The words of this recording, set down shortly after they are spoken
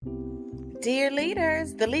Dear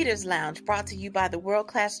leaders, the Leaders Lounge, brought to you by the World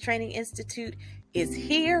Class Training Institute, is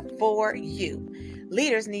here for you.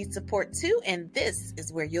 Leaders need support too, and this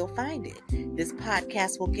is where you'll find it. This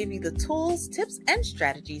podcast will give you the tools, tips, and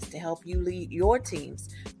strategies to help you lead your teams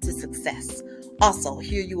to success. Also,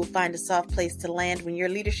 here you will find a soft place to land when your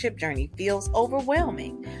leadership journey feels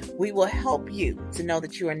overwhelming. We will help you to know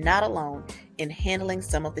that you are not alone in handling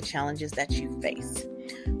some of the challenges that you face.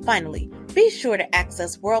 Finally, be sure to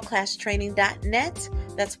access worldclasstraining.net.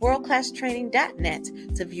 That's worldclasstraining.net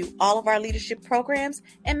to view all of our leadership programs,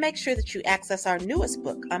 and make sure that you access our newest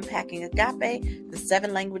book, Unpacking Agape, The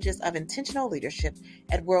 7 Languages of Intentional Leadership,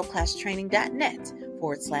 at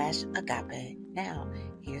worldclasstraining.net/agape. Now,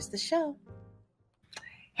 here's the show.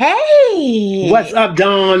 Hey! What's up,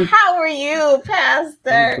 Dawn? How are you, Pastor?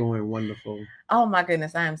 I'm doing wonderful. Oh my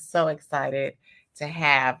goodness, I am so excited to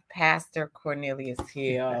have Pastor Cornelius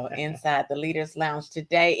Hill inside the Leaders Lounge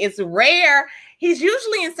today. It's rare. He's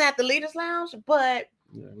usually inside the Leaders Lounge, but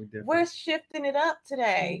we're shifting it up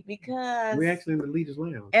today because we're actually in the Leaders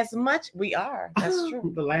Lounge. As much we are. That's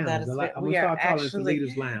true. The lounge. I'm going to start calling it the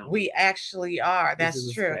Leaders Lounge. We actually are.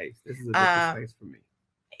 That's true. This is a different space for me.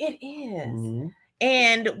 It is. Mm-hmm.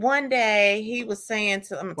 And one day he was saying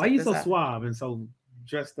to... Why are you so suave and so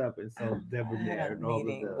dressed up and so debonair? I had a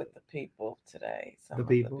meeting with the people today. Some of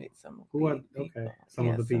the people. Some of the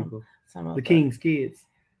people. Some of the King's kids.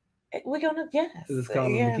 We're gonna Let's call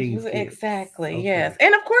them the King's kids. Exactly. Okay. Yes,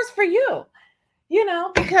 and of course for you. You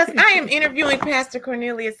know, because I am interviewing Pastor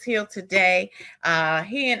Cornelius Hill today.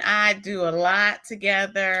 He and I do a lot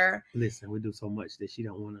together. Listen, we do so much that she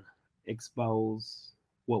don't want to expose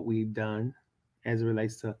what we've done. As it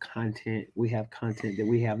relates to content, we have content that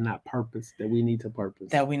we have not purposed, that we need to purpose. We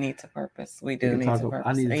do need to purpose. We'll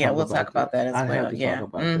talk about that as well.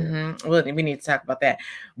 Well, we need to talk about that.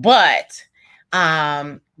 But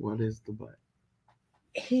what is the but?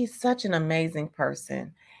 He's such an amazing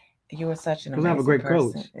person. You are such an amazing person. I have a great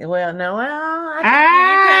coach. Well, no,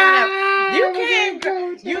 you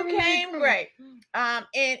came great.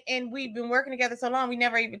 And we've been working together so long, we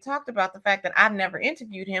never even talked about the fact that I've never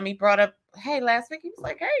interviewed him. He brought up, hey, last week, he was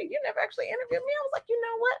like, hey, you never actually interviewed me. I was like, you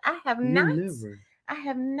know what? I have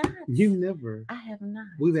not. You never. I have not.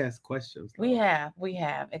 We've asked questions. We have,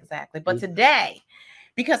 exactly. But today,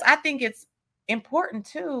 because I think it's important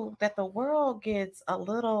too, that the world gets a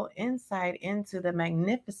little insight into the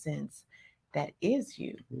magnificence that is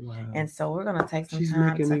you. Wow. And so we're going to take some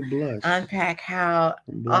time to unpack how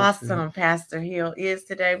awesome Pastor Hill is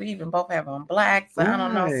today. We even both have on black, so I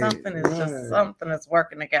don't know, something is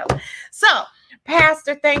working together. So,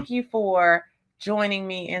 Pastor, thank you for joining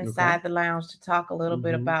me inside the lounge to talk a little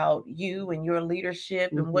bit about you and your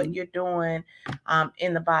leadership and what you're doing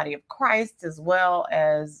in the body of Christ, as well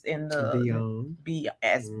as in the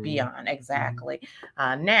beyond. Exactly.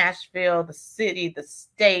 Nashville, the city, the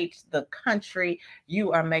state, the country,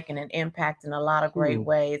 you are making an impact in a lot of great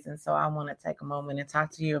ways. And so I want to take a moment and talk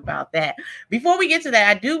to you about that. Before we get to that,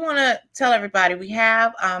 I do want to tell everybody we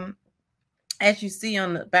have, as you see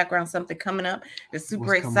on the background, something coming up that's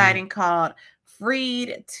super exciting called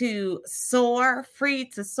Freed to Soar.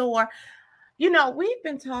 You know, we've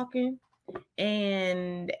been talking,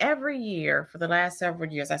 and every year for the last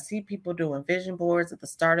several years, I see people doing vision boards at the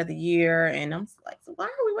start of the year, and I'm like, so why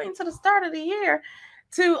are we waiting till the start of the year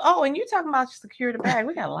and you're talking about secure the bag.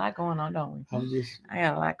 We got a lot going on, don't we? I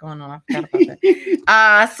got a lot going on. I forgot about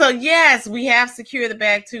that. So yes, we have Secure the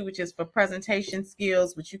Bag too, which is for presentation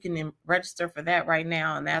skills, which you can register for that right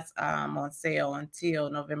now. And that's on sale until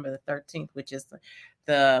November the 13th, which is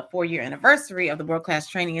the 4-year anniversary of the World Class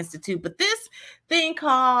Training Institute. But this thing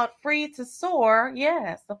called Free to Soar,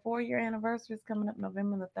 yes, the 4-year anniversary is coming up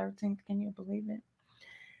November the 13th. Can you believe it?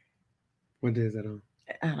 What day is that on?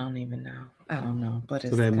 I don't even know. I don't know, but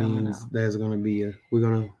it's so that means there's going to be we're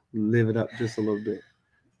going to live it up just a little bit.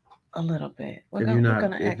 A little bit. We're going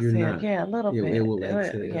to exhale. A little bit. It will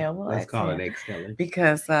exhale. Let's call it exhaling.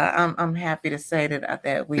 Because I'm happy to say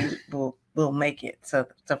that we will make it to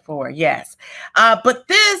 4. Yes. But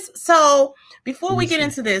so before we get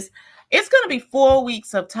into this, it's going to be 4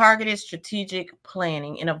 weeks of targeted strategic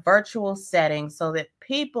planning in a virtual setting so that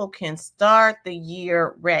people can start the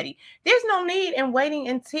year ready. There's no need in waiting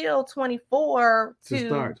until 24 to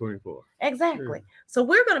start 24. Exactly. Sure. So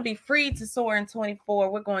we're going to be free to soar in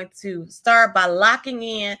 24. We're going to start by locking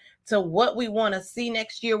in to what we want to see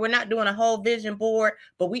next year. We're not doing a whole vision board,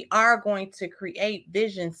 but we are going to create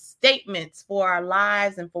vision statements for our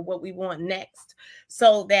lives and for what we want next,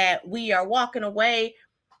 so that we are walking away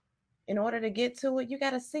in order to get to it, you got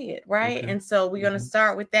to see it, right? Okay. And so we're going to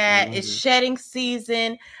start with that. Love It's it. shedding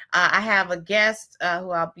season. I have a guest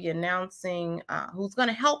who I'll be announcing who's going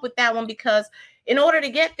to help with that one, because in order to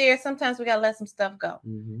get there, sometimes we got to let some stuff go,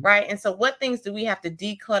 right? And so what things do we have to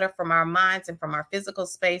declutter from our minds and from our physical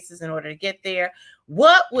spaces in order to get there?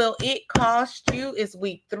 What will it cost you is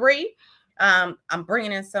week 3. I'm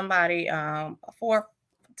bringing in somebody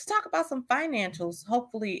to talk about some financials,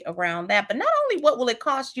 hopefully around that. But not only what will it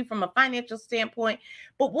cost you from a financial standpoint,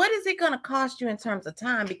 but what is it going to cost you in terms of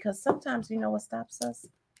time? Because sometimes, you know what stops us?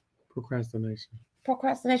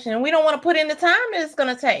 Procrastination. And we don't want to put in the time that it's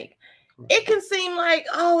going to take. It can seem like,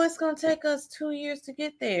 oh, it's going to take us 2 years to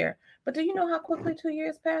get there. But do you know how quickly 2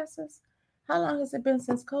 years passes? How long has it been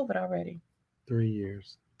since COVID already? 3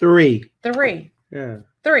 years. 3. Yeah.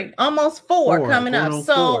 3, almost 4 coming up.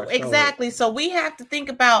 So 4, exactly. So we have to think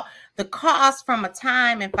about the cost from a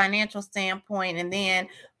time and financial standpoint. And then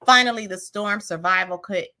finally, the storm survival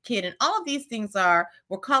kit. And all of these things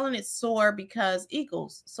we're calling it SOAR because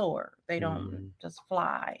eagles soar. They don't just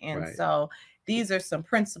fly. And so these are some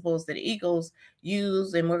principles that eagles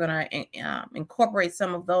use, and we're going to incorporate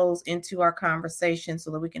some of those into our conversation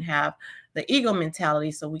so that we can have the eagle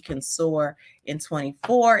mentality so we can soar in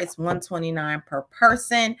 24. It's $129 per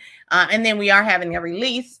person. And then we are having a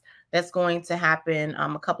release that's going to happen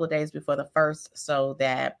a couple of days before the 1st, so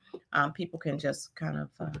that people can just kind of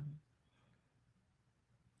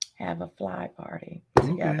have a fly party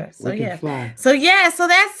together. So so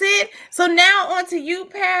that's it. So now on to you,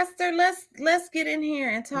 Pastor. Let's get in here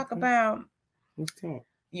and talk about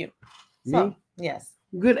you. So, me? Yes.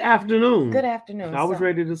 Good afternoon. Good afternoon. I was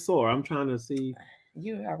ready to soar. I'm trying to see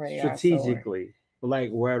you already strategically.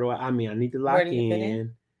 Like, where do I need to lock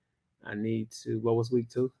in. I need to. What was week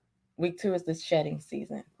 2? Week 2 is the shedding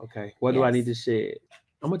season. Okay. What do I need to shed?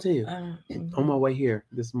 I'm gonna tell you. On my way here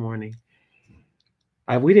this morning.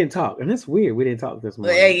 We didn't talk, and it's weird. We didn't talk this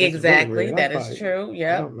morning. Exactly. Really that is true.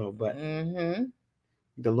 Yeah. I don't know, but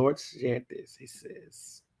the Lord said this. He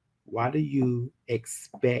says, "Why do you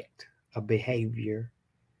expect a behavior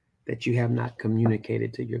that you have not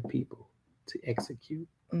communicated to your people to execute?"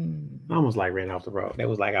 I almost like ran off the road. That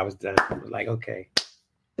was like I was done. I was like, okay.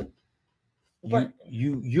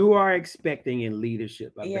 You are expecting in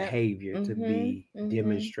leadership a behavior to be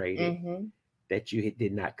demonstrated that you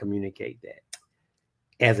did not communicate that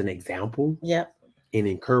as an example, in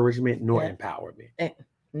encouragement nor empowerment.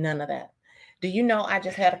 None of that. Do you know, I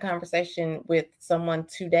just had a conversation with someone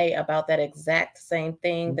today about that exact same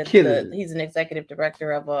thing. He's an executive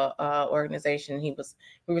director of a organization.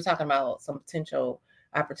 We were talking about some potential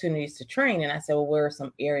opportunities to train, and I said, well, where are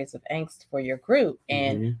some areas of angst for your group?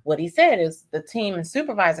 And what he said is the team and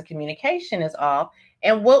supervisor communication is off.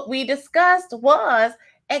 And what we discussed was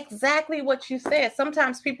exactly what you said.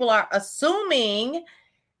 Sometimes people are assuming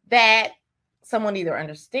that someone either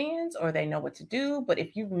understands or they know what to do. But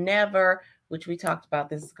if you've never, which we talked about,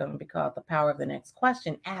 this is going to be called the power of the next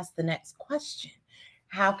question, ask the next question.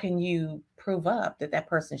 How can you prove up that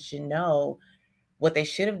person should know what they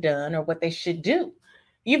should have done or what they should do?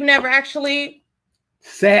 You've never actually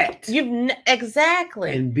set.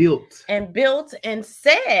 Exactly. And built and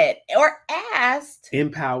said or asked.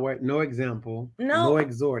 Empowered, no example, no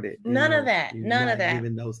exhorted. None of that. None of that.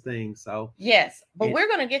 Given those things. So yes, but we're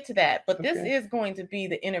going to get to that. But this is going to be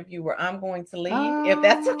the interview where I'm going to leave, if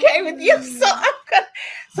that's okay with you.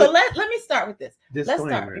 So let me start with this. Disclaimer,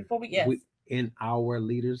 let's start before we in our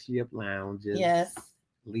leadership lounges. Yes.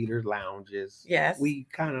 Leader lounges. Yes. We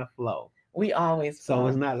kind of flow. We always flow. So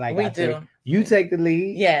it's not like we do. You take the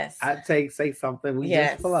lead. Yes. I say something. We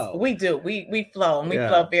just flow. We do. We flow, and we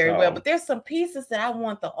flow very well. But there's some pieces that I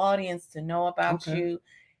want the audience to know about you,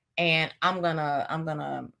 and I'm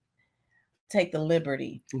gonna take the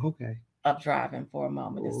liberty of driving for a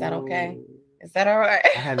moment. Is that okay? Is that all right?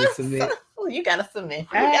 I have to submit. You gotta submit.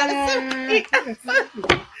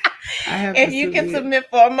 If you can submit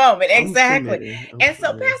for a moment, exactly. And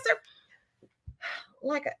so, Pastor,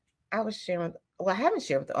 like I was sharing, I haven't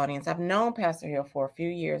shared with the audience. I've known Pastor Hill for a few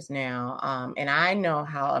years now, and I know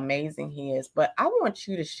how amazing he is. But I want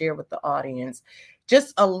you to share with the audience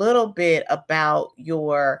just a little bit about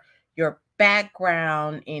your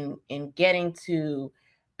background in getting to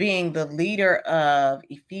being the leader of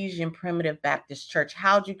Ephesian Primitive Baptist Church.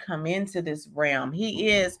 How'd you come into this realm? He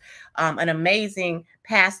is an amazing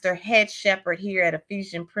pastor, head shepherd here at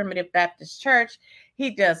Ephesian Primitive Baptist Church. He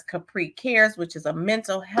does Capri Cares, which is a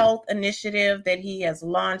mental health initiative that he has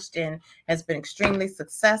launched and has been extremely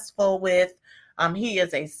successful with. He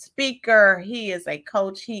is a speaker. He is a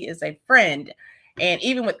coach. He is a friend. And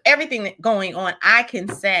even with everything that's going on, I can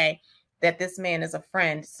say that this man is a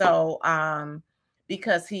friend. So,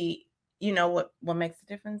 because he, you know what makes the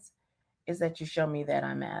difference is that you show me that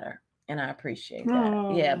I matter, and I appreciate that.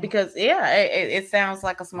 Aww. Yeah, because it sounds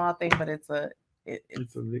like a small thing, but that's a big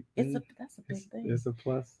thing. It's a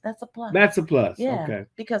plus. That's a plus. That's a plus. Yeah, okay.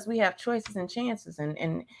 Because we have choices and chances,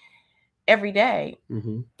 and every day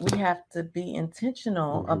we have to be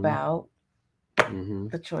intentional about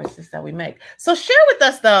the choices that we make. So share with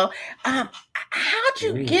us though, how'd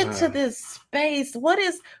you get to this space? What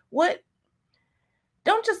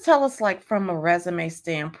don't just tell us like from a resume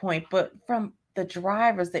standpoint, but from the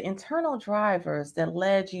drivers, the internal drivers that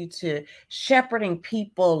led you to shepherding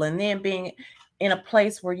people and then being in a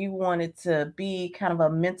place where you wanted to be kind of a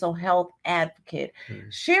mental health advocate.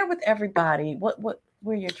 Share with everybody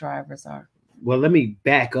where your drivers are. Well, let me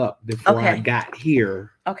back up before I got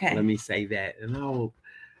here. Okay. Let me say that. And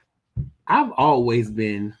I've always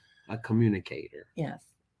been a communicator. Yes.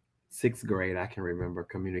 6th grade, I can remember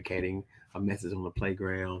communicating a message on the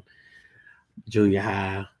playground. Junior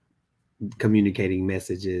high, communicating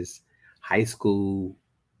messages. High school,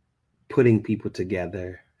 putting people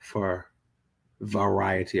together for a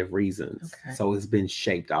variety of reasons. Okay. So it's been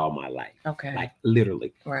shaped all my life. Okay. Like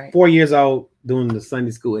literally. Right. 4 years old, doing the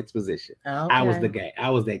Sunday school exposition. Okay. I was the guy. I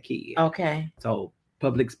was that kid. Okay. So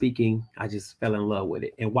public speaking, I just fell in love with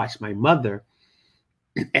it and watched my mother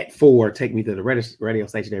at 4 take me to the radio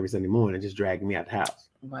station every Sunday morning and just drag me out the house.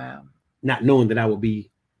 Wow. Not knowing that I would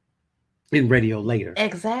be in radio later.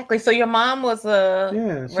 Exactly. So your mom was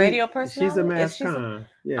a radio person? She's a mass comm.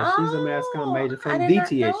 She's a mass comm major from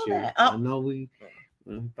DTSU. I know we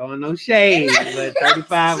throwing no shade, but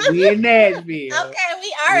 35, we in Nashville. Okay,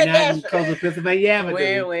 we are in Nashville. Close to Pennsylvania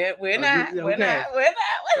Avenue. We're not.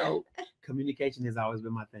 So communication has always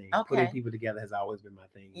been my thing. Okay. Putting people together has always been my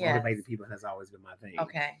thing. Yes. Motivating people has always been my thing.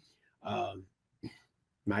 Okay.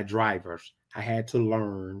 My drivers, I had to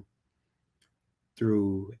learn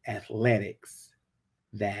through athletics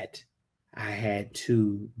that I had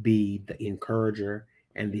to be the encourager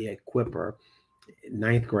and the equipper.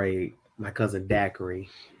 9th grade, my cousin Daiquiri,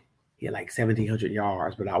 he had like 1,700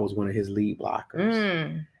 yards, but I was one of his lead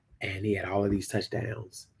blockers. And he had all of these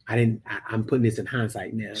touchdowns. I'm putting this in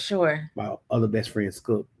hindsight now. Sure. My other best friend,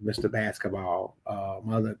 Scoop, Mr. Basketball,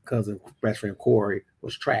 my other cousin, best friend Corey,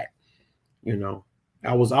 was track. You know,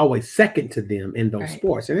 I was always second to them in those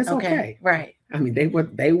sports, and it's okay. Right. I mean, they, but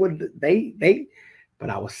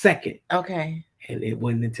I was second. Okay. And it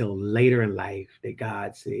wasn't until later in life that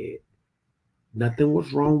God said, nothing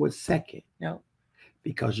was wrong with second. No.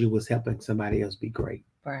 Because you was helping somebody else be great.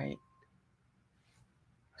 Right.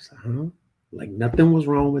 So, like nothing was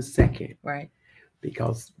wrong with second. Right.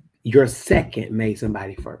 Because your second made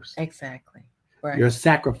somebody first. Exactly. Right. Your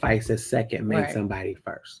sacrifice as second made somebody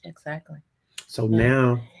first. Exactly. So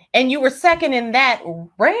now. And you were second in that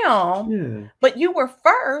realm, but you were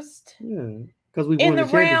first. Yeah. Because we in the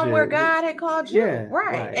realm where God had called you. Yeah,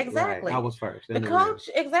 right. Exactly. Right. I was first. The coach,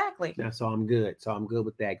 exactly. Now, so I'm good. So I'm good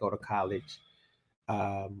with that. Go to college,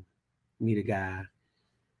 meet a guy.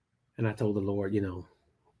 And I told the Lord, you know,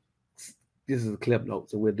 this is a clip note,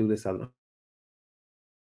 so we'll do this on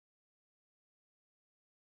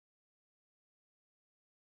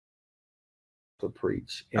to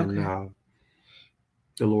preach. And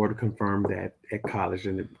the Lord confirmed that at college,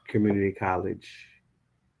 in the community college,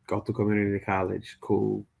 go through community college,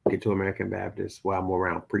 cool, get to American Baptist while I'm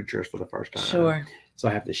around preachers for the first time. Sure. So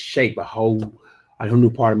I have to shape a whole new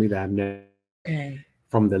part of me that I've never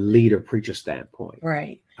from the leader preacher standpoint.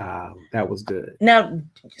 Right. That was good. Now,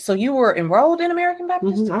 so you were enrolled in American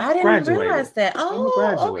Baptist? I didn't realize that.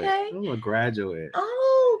 Oh, okay. I'm a graduate.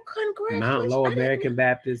 Oh, congratulations. Mount Low American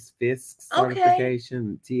Baptist, Fisk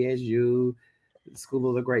certification, TSU, School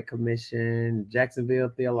of the Great Commission, Jacksonville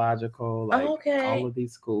Theological, all of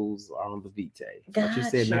these schools are on the Vitae. What you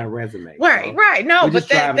said, not resume. Right. No, but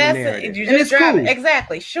that's it. You just drive it.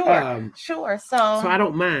 Exactly. Sure. So I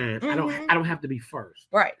don't mind. I don't have to be first.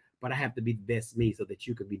 Right. But I have to be the best me so that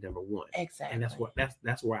you can be number one. Exactly. And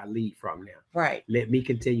that's where I lead from now. Right. Let me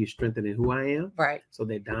continue strengthening who I am. Right. So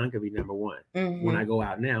that Don can be number one. When I go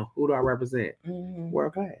out now, who do I represent?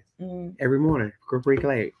 World class. Every morning, Capri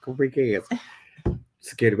Cares.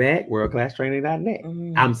 Security Bag,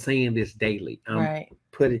 worldclasstraining.net. I'm saying this daily. I'm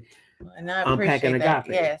putting, unpacking agape.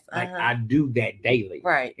 Yes. I do that daily.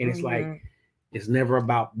 Right. And it's like, it's never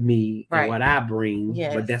about me and what I bring,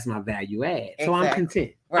 but that's my value add. Exactly. So I'm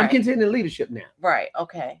content. Right. I'm content in leadership now. Right.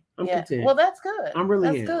 Okay. I'm content. Well, that's good. I'm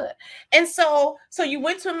really that's good. And so you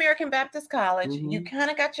went to American Baptist College. You kind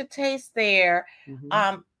of got your taste there.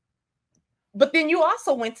 But then you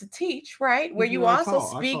also went to teach, right? Where you also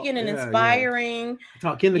speaking and inspiring. I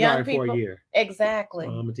taught kindergarten young for a people. year. Exactly.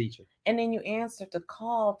 I'm a teacher. And then you answered the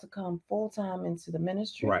call to come full-time into the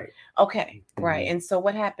ministry. Right. Okay. Right. And so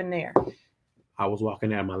what happened there? I was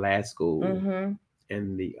walking out of my last school,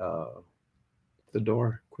 and the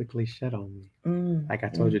door quickly shut on me. Like I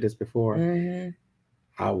told you this before, I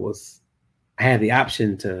had the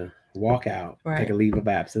option to walk out, take a leave of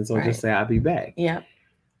absence, or just say I'll be back. Yeah.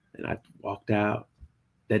 And I walked out.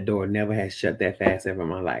 That door never had shut that fast ever in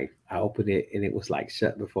my life. I opened it and it was like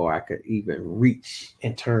shut before I could even reach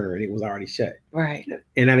and turn. It was already shut. Right.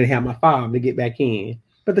 And I didn't have my fob to get back in,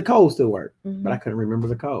 but the code still worked. But I couldn't remember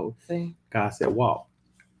the code. See? God said, walk.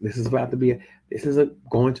 This is going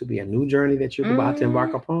to be a new journey that you're about to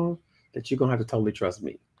embark upon, that you're going to have to totally trust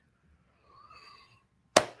me.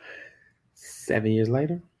 7 years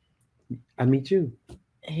later, I meet you.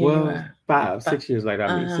 Here 6 years later,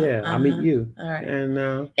 I meet you. All right.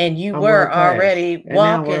 And you were already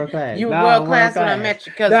walking. You were world class when I met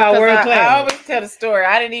you. Because I always tell the story.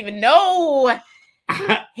 I didn't even know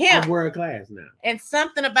him. I'm world class now. And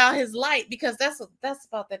something about his light, because that's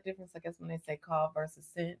about that difference, I guess, when they say call versus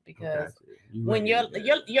sent. Because when your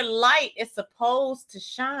light is supposed to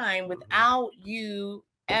shine without you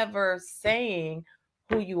ever saying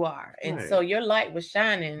who you are. And so your light was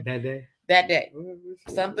shining that day.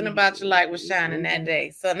 Something about your light was shining that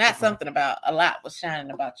day. So not something about, a lot was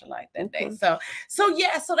shining about your light that day. So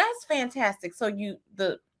that's fantastic. So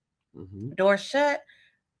the door shut,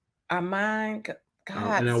 our mind,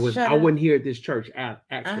 God. And I wasn't here at this church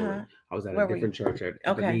actually. I was at a different church at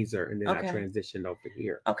Ebenezer, and then I transitioned over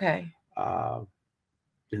here. Okay. And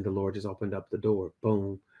the Lord just opened up the door.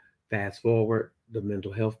 Boom. Fast forward, the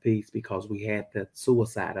mental health piece, because we had the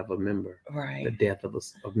suicide of a member, right? The death of a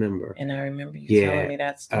member. And I remember you telling me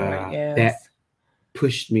that story. Yes. That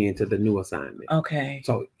pushed me into the new assignment. Okay.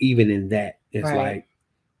 So even in that, it's like,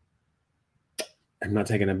 I'm not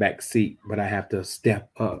taking a back seat, but I have to step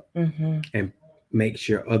up and make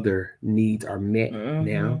sure other needs are met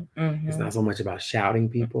now. It's not so much about shouting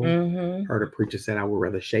people. Heard a preacher said, I would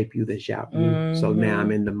rather shape you than shout you. So now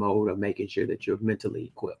I'm in the mode of making sure that you're mentally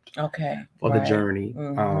equipped for the journey.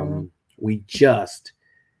 We just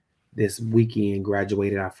this weekend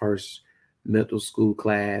graduated our first mental school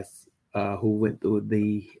class who went through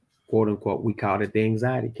the quote unquote, we called it the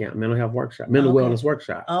anxiety camp, mental health workshop, mental wellness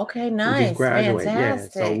workshop. Okay, nice. We just graduated.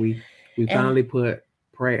 Fantastic. Yeah. So we finally put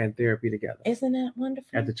prayer and therapy together. Isn't that wonderful?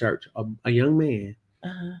 At the church. A young man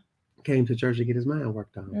came to church to get his mind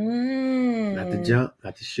worked on. Not to jump,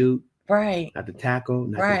 not to shoot. Right. Not to tackle,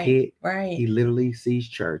 not to hit. Right. He literally sees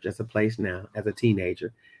church as a place now, as a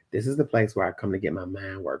teenager. This is the place where I come to get my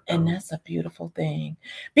mind worked on. And that's a beautiful thing.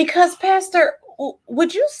 Because, Pastor,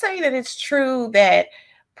 would you say that it's true that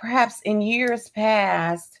perhaps in years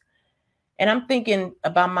past, and I'm thinking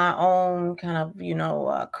about my own kind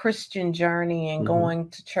of, Christian journey and going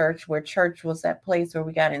to church, where church was that place where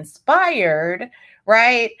we got inspired,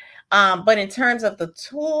 right? But in terms of the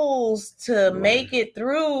tools to make it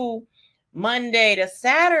through Monday to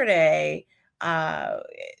Saturday, some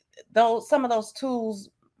of those tools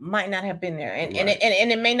might not have been there, and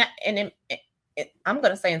it may not, and I'm going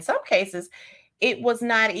to say in some cases, it was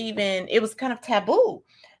kind of taboo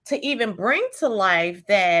to even bring to life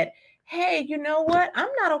that, hey, you know what? I'm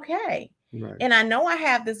not okay. Right. And I know I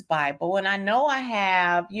have this Bible, and I know I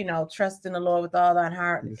have, trust in the Lord with all thine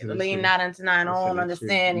heart, lean not unto thine own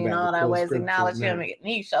understanding, in all thy ways acknowledge him, and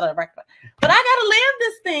he shall direct. But I got to live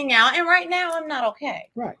this thing out, and right now I'm not okay.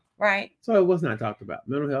 Right. So it was not talked about.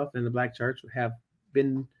 Mental health and the Black church have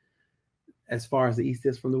been as far as the East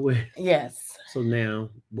is from the West. Yes. So now,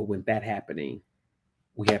 but with that happening,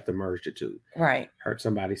 we have to merge the two. Right. Heard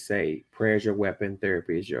somebody say, prayer is your weapon,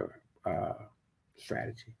 therapy is your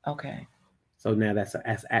strategy. Okay. So now that's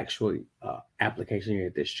actually application here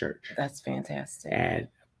at this church. That's fantastic. And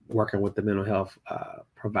working with the mental health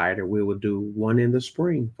provider, we will do one in the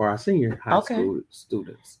spring for our senior high school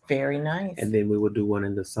students. Very nice. And then we will do one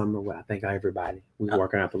in the summer where I think everybody. We're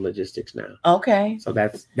working out the logistics now. Okay. So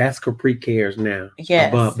that's Capri Cares now.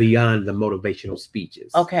 Yes. Beyond the motivational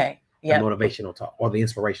speeches. Okay. Yeah. The motivational talk or the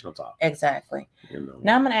inspirational talk. Exactly.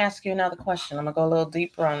 Now I'm going to ask you another question. I'm going to go a little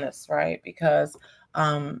deeper on this, right? Because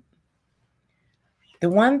the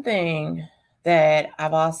one thing that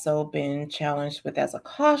I've also been challenged with as a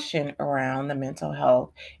caution around the mental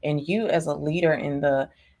health, and you as a leader in the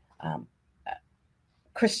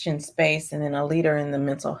Christian space, and then a leader in the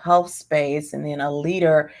mental health space, and then a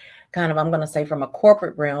leader kind of, I'm going to say, from a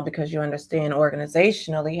corporate realm, because you understand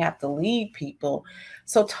organizationally you have to lead people.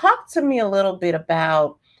 So talk to me a little bit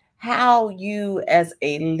about how you as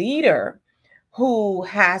a leader who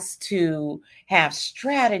has to have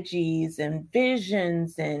strategies and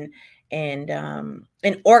visions and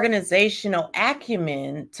an organizational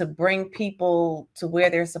acumen to bring people to where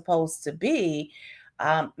they're supposed to be,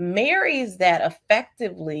 marries that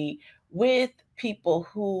effectively with people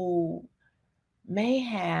who may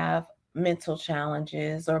have mental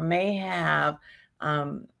challenges or may have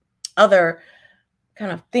other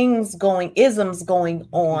kind of isms going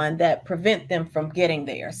on that prevent them from getting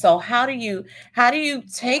there. So how do you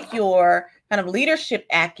take your kind of leadership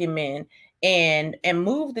acumen and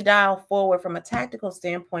move the dial forward from a tactical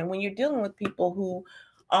standpoint when you're dealing with people who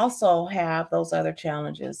also have those other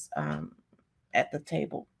challenges at the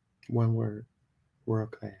table? One word: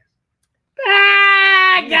 world class.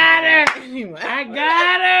 I got her. I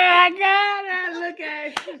got her. Look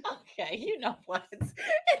at you. Okay, you know what?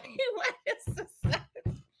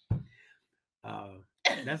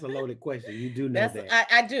 That's a loaded question. You do know that.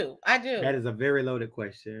 I do. That is a very loaded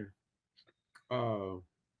question.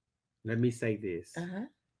 Let me say this.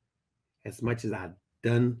 As much as I've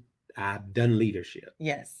done leadership.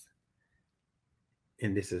 Yes.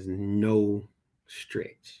 And this is no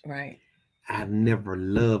stretch. Right. I've never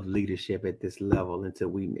loved leadership at this level until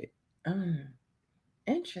we met.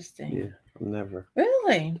 Interesting. Yeah, I've never.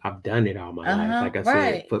 Really? I've done it all my life. Like I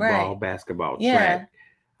said, football, basketball, track.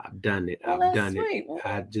 I've done it. Well, I've done sweet.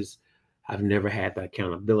 it. I've never had the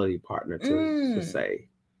accountability partner to say,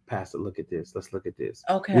 Pastor, look at this. Let's look at this.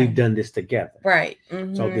 Okay. We've done this together. Right.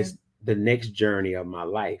 So the next journey of my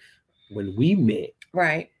life, when we met,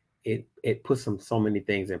 right, it puts so many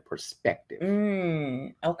things in perspective.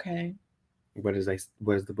 Okay. What does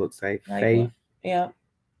the book say? Like Faith. what? Yeah.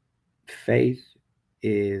 Faith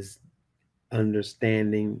is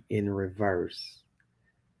understanding in reverse.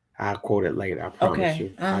 I'll quote it later. I promise you.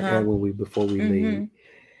 Before we leave,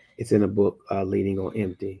 it's in a book, Leading on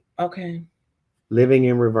Empty. Okay. Living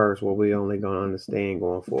in reverse, what we only gonna understand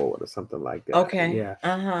going forward, or something like that. Okay. Yeah.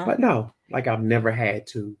 But no, like I've never had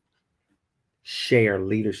to share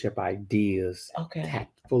leadership ideas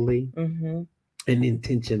tactfully and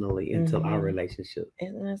intentionally into our relationship.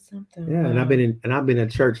 Isn't that something? Yeah, and I've been a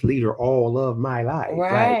church leader all of my life,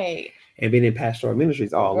 right? And been in pastoral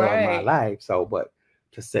ministries all of my life. So, but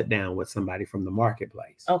to sit down with somebody from the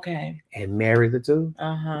marketplace, and marry the two,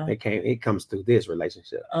 it comes through this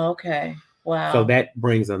relationship. Okay, wow. So that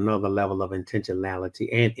brings another level of intentionality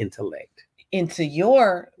and intellect into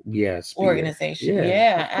your organization.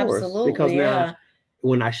 Yeah, absolutely. Because now,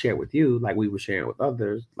 when I share with you, like we were sharing with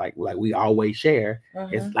others, like we always share,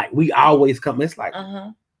 it's like we always come. It's like,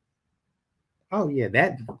 oh yeah,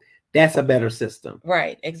 that's a better system,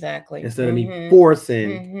 right? Exactly. Instead of me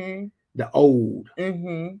forcing the old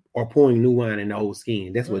or pouring new wine in the old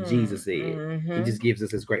skin. That's what Jesus said. He just gives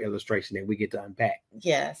us this great illustration that we get to unpack.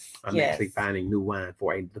 Yes. I'm actually finding new wine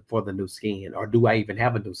for the new skin, or do I even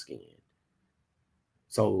have a new skin?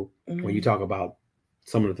 So when you talk about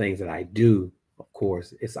some of the things that I do, of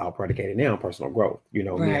course, it's all predicated now on personal growth. You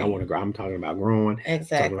know, me, I want to grow. I'm talking about growing.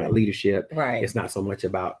 Exactly. Talking about leadership. Right. It's not so much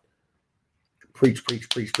about preach.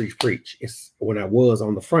 It's when I was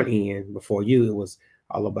on the front end before you, it was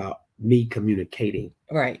all about me communicating.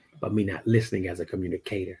 Right. But me not listening as a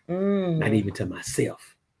communicator. Not even to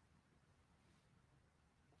myself.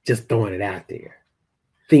 Just throwing it out there.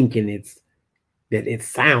 Thinking it's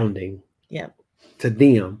sounding to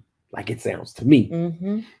them like it sounds to me.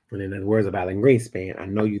 And in the words of Alan Greenspan, I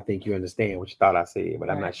know you think you understand what you thought I said, but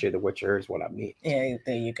I'm not sure that what you heard is what I meant. Yeah,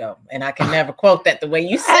 there you go. And I can never quote that the way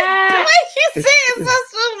you said it. The way you say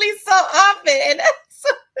it so often.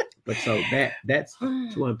 But so that's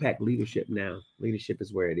to unpack leadership now. Leadership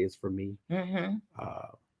is where it is for me.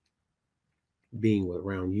 Being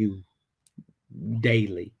around you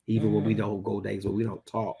daily, even when we don't go days where we don't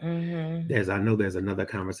talk. I know there's another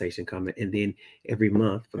conversation coming, and then every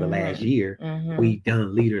month for the last year, we've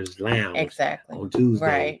done Leaders Lounge on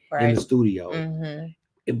Tuesday in the studio.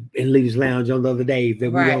 In Leaders Lounge on the other days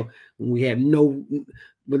that we don't, when we have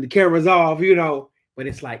when the camera's off, but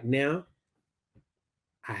it's like now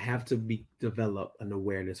I have to develop an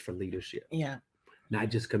awareness for leadership. Yeah. Not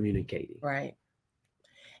just communicating. Right.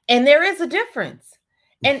 And there is a difference.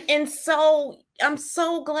 And so I'm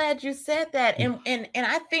so glad you said that. And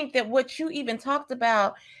I think that what you even talked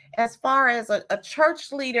about as far as a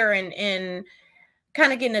church leader and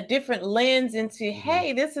kind of getting a different lens into,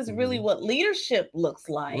 hey, this is really what leadership looks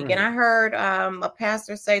like. Right. And I heard a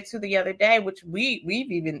pastor say too the other day, which we've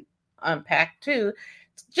even unpacked too,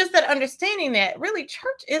 just that understanding that really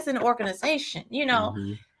church is an organization,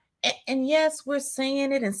 and yes, we're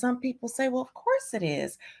saying it, and some people say, well, of course it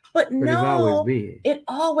is. But no, it's always been. It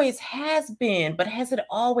always has been. But has it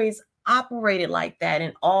always operate it like that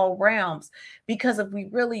in all realms. Because if we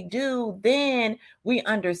really do, then we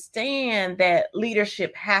understand that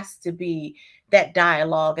leadership has to be that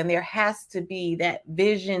dialogue, and there has to be that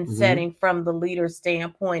vision setting from the leader's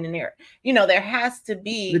standpoint. And there has to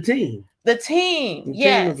be the team. The team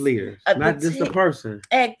of leaders, not just the person.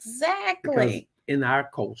 Exactly. Because in our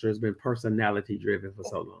culture, it's been personality driven for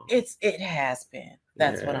so long. It has been.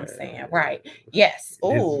 That's what I'm saying. Right. Yes.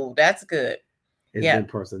 Oh, that's good. It's been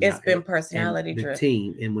personality. It's been personality driven. The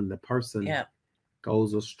team, and when the person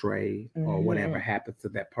goes astray or whatever happens to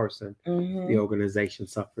that person, the organization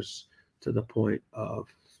suffers to the point of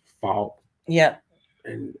fault.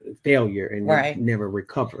 And failure, and it never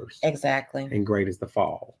recovers. Exactly. And great is the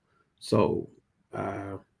fall. So,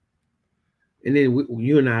 and then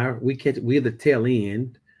you and I, we're the tail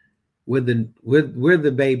end. We're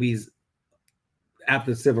the babies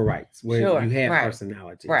after civil rights, where you have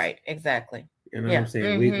personalities. Right. Exactly. You know what I'm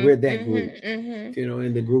saying? We're that group.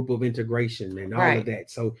 In the group of integration and all of that.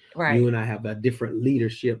 So you and I have a different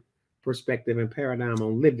leadership perspective and paradigm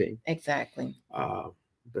on living. Exactly.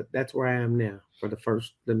 But that's where I am now. For the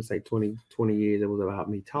first, let me say 20 years, it was about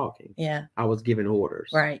me talking. Yeah. I was giving orders.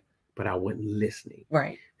 Right. But I wasn't listening.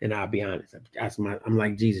 Right. And I'll be honest. I'm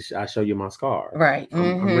like Jesus. I'll show you my scars. Right.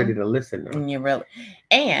 I'm ready to listen now. You're really.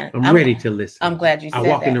 And I'm ready to listen. I'm glad you said that. I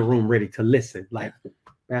walk in the room ready to listen. Like,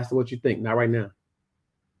 Pastor, what you think? Not right now.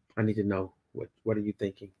 I need to know what are you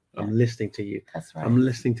thinking? Yeah. I'm listening to you. That's right. I'm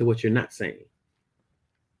listening to what you're not saying.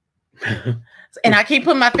 And I keep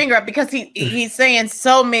putting my finger up because he's saying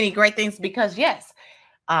so many great things. Because yes,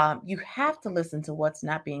 you have to listen to what's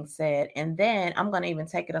not being said. And then I'm going to even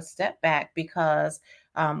take it a step back, because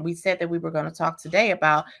we said that we were going to talk today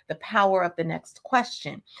about the power of the next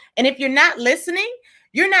question. And if you're not listening,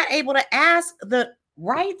 you're not able to ask the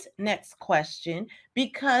right next question,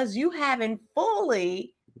 because you haven't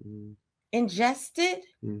fully ingested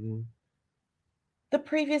the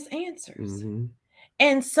previous answers.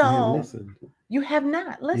 And so you have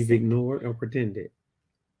not listened. You've ignored or pretended.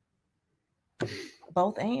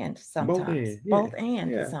 Both and sometimes. Both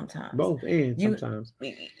and sometimes. Both and sometimes.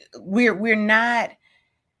 We're not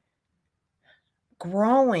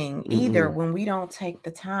growing either when we don't take the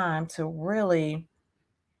time to really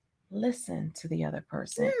listen to the other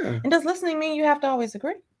person. Yeah. And does listening mean you have to always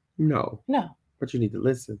agree? No. No. But you need to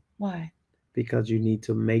listen. Why? Because you need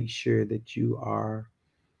to make sure that you are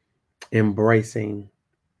embracing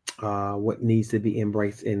what needs to be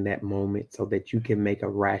embraced in that moment, so that you can make a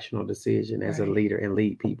rational decision as a leader and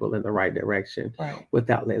lead people in the right direction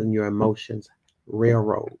without letting your emotions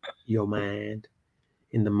railroad your mind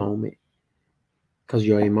in the moment, because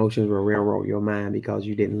your emotions will railroad your mind because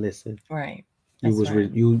you didn't listen. Right.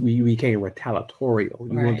 You became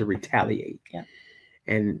retaliatorial. You wanted to retaliate. Yeah.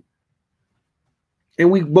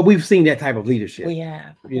 But we've seen that type of leadership. We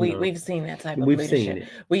have. We've seen that type of leadership. Seen it.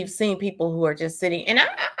 We've seen people who are just sitting, and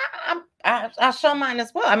I show mine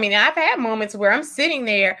as well. I mean, I've had moments where I'm sitting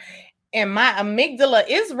there and my amygdala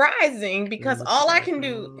is rising, because all I can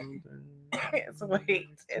do is wait.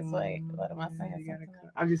 It's like, what am I saying?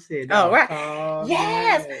 I just said. Oh, right.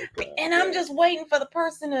 Yes. And I'm just waiting for the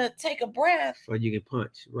person to take a breath. Or you can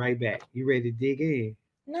punch right back. You ready to dig in?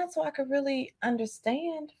 Not so I could really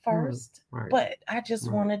understand first, but I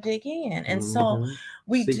just want to dig in. And so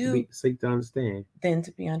we seek to understand. Then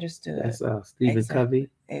to be understood. That's Stephen Covey.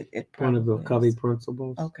 One of the Covey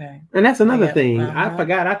principles. Okay. And that's another thing. I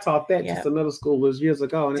forgot I taught that just in middle school. It was years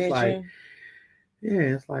ago. And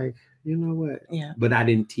it's like, you know what? Yeah. But I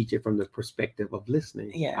didn't teach it from the perspective of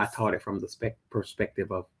listening. Yes. I taught it from the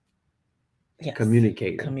perspective of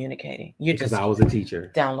communicating. Because I was a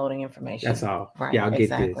teacher. Downloading information. That's all. Right. Yeah, I'll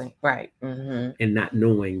get this. Right. Mm-hmm. And not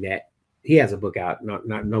knowing that he has a book out.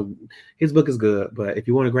 His book is good, but if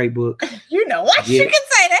you want a great book, you know what? You can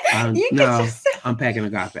say that. Unpacking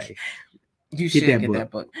Agape. You should get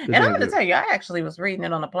that book. And I'm going to tell you, I actually was reading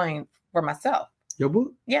it on a plane for myself. Your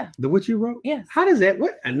book? Yeah. The what you wrote? Yes. How does that?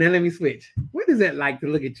 What? And then let me switch. What is that like to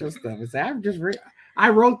look at your stuff and say, I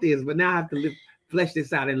wrote this, but now I have to flesh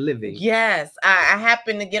this out in living. Yes, I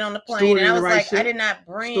happened to get on the plane and I was like, I did not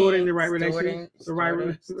bring stored in the right relationship.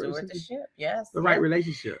 Stewardship. Yes. The right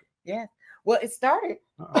relationship. Yeah. Well, it started.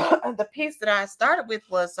 The piece that I started with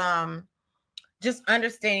was just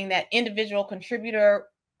understanding that individual contributor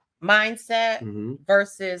mindset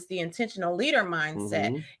versus the intentional leader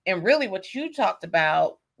mindset. And really what you talked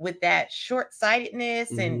about with that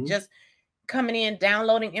short-sightedness and just coming in,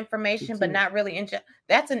 downloading information, but not really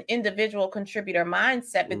that's an individual contributor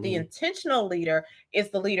mindset. But the intentional leader is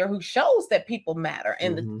the leader who shows that people matter,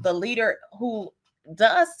 and the leader who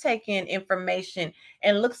does take in information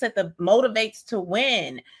and looks at the motivates to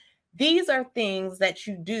win these are things that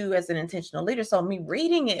you do as an intentional leader. So me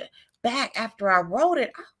reading it back after I wrote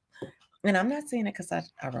it, and I'm not saying it because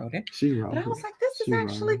I wrote it, but I was like, this is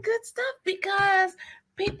actually good stuff, because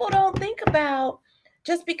people don't think about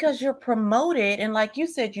just because you're promoted, and like you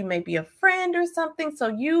said, you may be a friend or something, so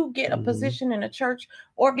you get a position in a church,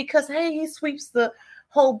 or because, hey, he sweeps the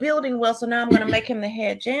whole building well, so now I'm going to make him the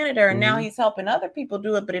head janitor, and now he's helping other people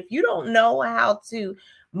do it. But if you don't know how to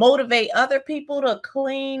motivate other people to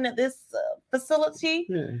clean this facility,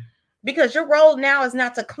 because your role now is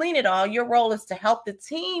not to clean it all, your role is to help the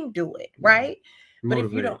team do it, right? But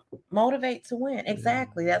if you don't motivate to win,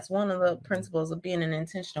 exactly, that's one of the principles of being an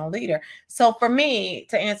intentional leader. So for me,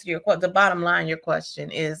 to answer your question, the bottom line, your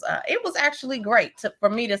question is, it was actually great for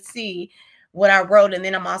me to see what I wrote, and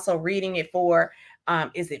then I'm also reading it for,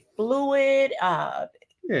 is it fluid?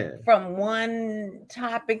 From one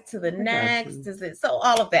topic to the next, is it so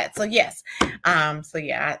all of that? So yes, so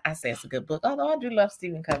yeah, I say it's a good book. Although I do love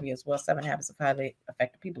Stephen Covey as well. 7 Habits of Highly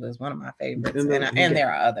Effective People is one of my favorites, and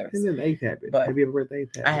there are others. And then the 8th Habit. But have you ever read the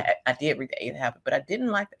 8th Habit? I did read the 8th Habit, but I didn't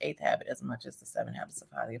like the 8th Habit as much as the 7 Habits of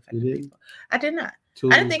Highly Effective People. I did not.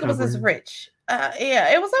 I didn't think it was as rich.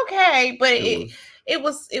 Yeah, it was okay, but it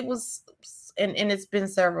was, and it's been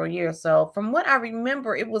several years. So from what I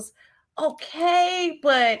remember, it was okay,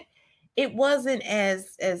 but it wasn't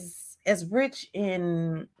as rich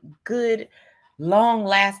in good,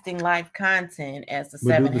 long-lasting life content as the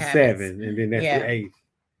 7 Habits. 7, and then that's the 8th.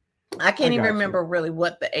 I can't even remember really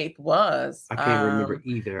what the 8th was. I can't remember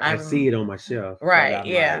either. I see it on my shelf. Right.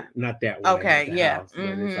 Yeah. Like, not that one. Okay. Yeah. House, but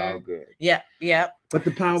it's all good. Yeah. Yeah. But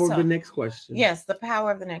the power of the next question. Yes, the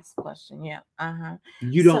power of the next question. Yeah.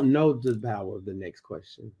 You don't know the power of the next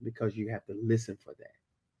question because you have to listen for that.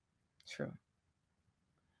 True.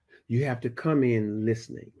 You have to come in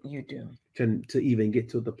listening. You do. To even get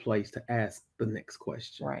to the place to ask the next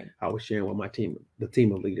question. Right. I was sharing with my team, the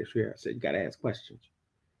team of leaders here. I said, you got to ask questions.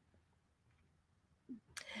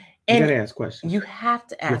 You got to ask questions. You have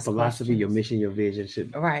to ask your philosophy, questions. Your mission, your vision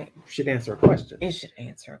should answer a question. It should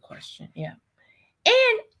answer a question. Yeah.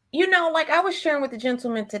 And, like I was sharing with the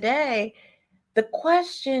gentleman today, the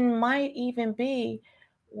question might even be,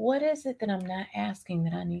 what is it that I'm not asking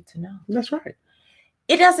that I need to know? That's right.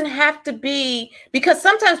 It doesn't have to be, because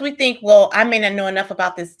sometimes we think, well, I may not know enough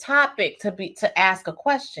about this topic to ask a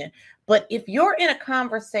question. But if you're in a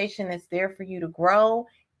conversation that's there for you to grow,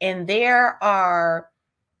 and there are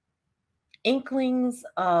inklings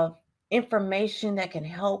of information that can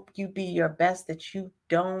help you be your best that you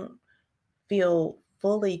don't feel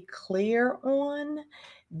fully clear on,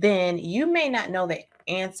 then you may not know the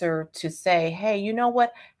answer to say, hey, you know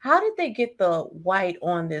what? How did they get the white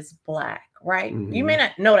on this black, right? You may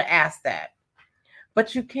not know to ask that,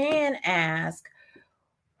 but you can ask,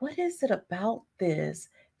 what is it about this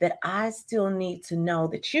that I still need to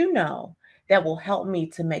know that will help me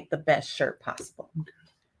to make the best shirt possible?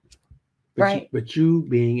 Right. But you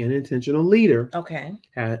being an intentional leader,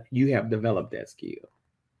 you have developed that skill,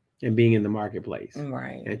 and being in the marketplace,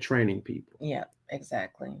 right, and training people. Yeah,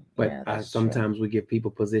 exactly. But sometimes we give people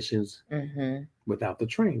positions without the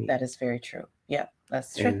training. That is very true. Yeah,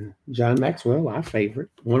 that's true. And John Maxwell, our favorite,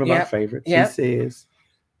 one of our favorites, he says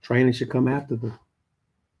training should come after the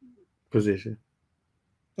position.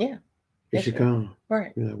 Yeah, it should come.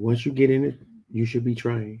 Right. Once you get in it, you should be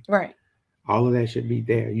trained. Right. All of that should be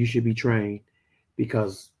there. You should be trained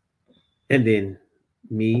and then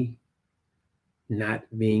me not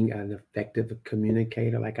being an effective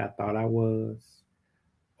communicator like I thought I was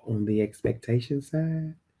on the expectation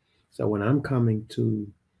side. So when I'm coming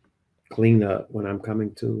to clean up, when I'm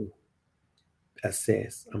coming to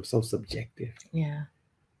assess, I'm so subjective. Yeah.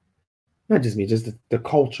 Not just me, just the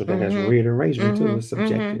culture that has reared and raised me too is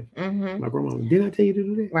subjective. My grandma, didn't I tell you to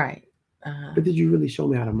do that? Right. But did you really show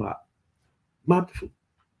me how to mop the food?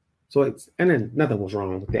 So and then nothing was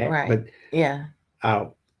wrong with that. Right. But yeah.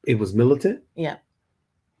 It was militant. Yeah.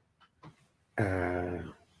 Very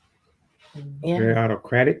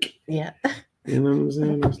autocratic. Yeah. You know what I'm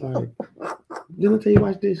saying? It's like, didn't I tell you to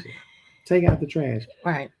wash dishes? Take out the trash.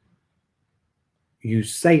 Right. You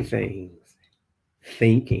say things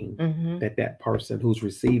thinking that person who's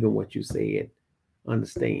receiving what you said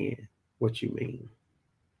understand what you mean.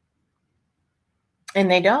 And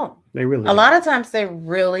they don't. They really don't. A lot of times they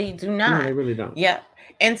really do not. No, they really don't. Yeah.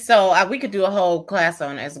 And so we could do a whole class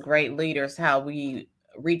on, as great leaders, how we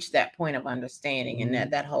reach that point of understanding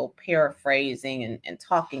and that whole paraphrasing and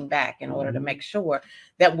talking back in order to make sure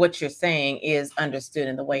that what you're saying is understood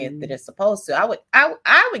in the way that it's supposed to.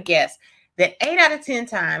 I would guess that 8 out of 10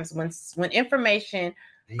 times when information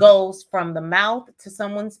goes from the mouth to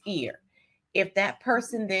someone's ear, if that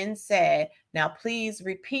person then said, now please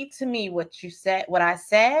repeat to me what you said, what I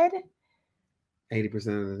said, 80%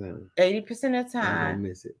 of the time. 80% of the I'm time, gonna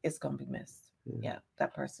miss it. it's gonna be missed. Yeah,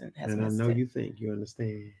 that person has and I missed know it. you think you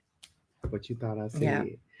understand what you thought I said, Yeah.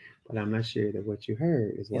 but I'm not sure that what you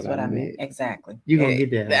heard is what I meant. Exactly. You're gonna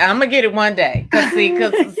get that. I'm gonna get it one day. Cause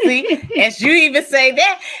see, as you even say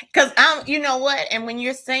that, cause you know what? And when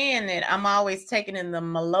you're saying it, I'm always taking in the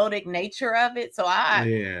melodic nature of it. So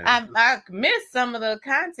I miss some of the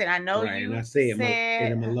content. I know you and I say it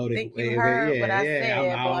said, in a melodic think way. You heard what I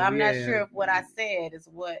said, but I'm not yeah. sure if what I said is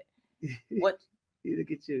what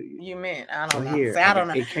Look at you meant. I don't know. Here, So I don't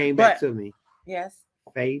know. It came back to me. Yes.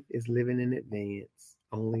 Faith is living in advance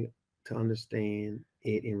only to understand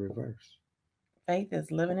it in reverse. Faith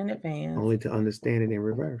is living in advance. Only to understand it in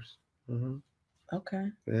reverse. Okay.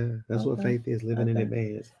 Yeah, that's what faith is, living in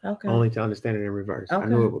advance. Okay. Only to understand it in reverse. I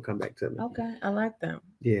knew it would come back to me. Okay. I like that.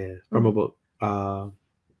 Yeah. From a book,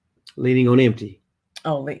 Leaning on Empty.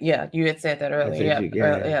 Oh, yeah. You had said that earlier.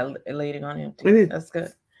 Yeah. Leading on Empty. That's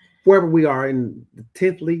good. Wherever we are in the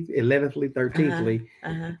 10th league, 11th league, 13th league,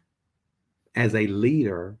 as a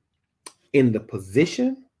leader in the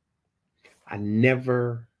position, I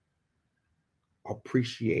never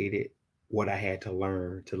appreciated what I had to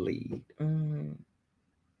learn to lead.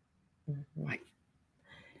 Like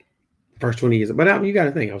first 20 years, but you got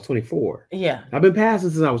to think I was 24. Yeah, I've been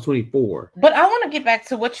passing since I was 24. But I want to get back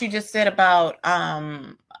to what you just said about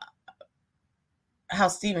how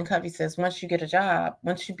Stephen Covey says once you get a job,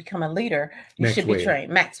 once you become a leader, you should be trained.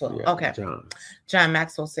 Maxwell. Yeah, okay. John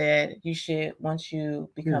Maxwell said you should, once you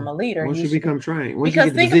become a leader, once you become trained. Once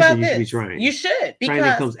because you get the position, you should be trained. You should. Because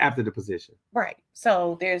training comes after the position. Right.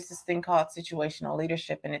 So there's this thing called situational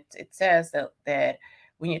leadership, and it says that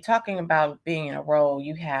when you're talking about being in a role,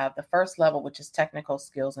 you have the first level, which is technical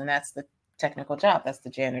skills, and that's the technical job. That's the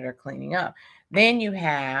janitor cleaning up. Then you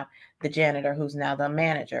have the janitor who's now the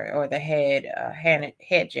manager or the head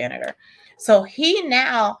janitor. So he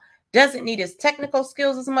now doesn't need his technical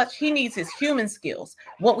skills as much. He needs his human skills.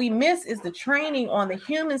 What we miss is the training on the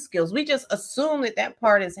human skills. We just assume that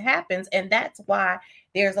part happens. And that's why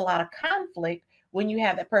there's a lot of conflict when you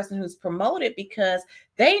have that person who's promoted, because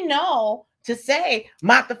they know to say,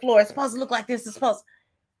 mop the floor, it's supposed to look like this,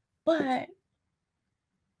 but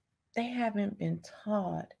they haven't been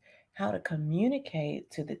taught how to communicate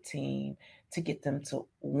to the team to get them to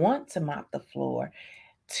want to mop the floor,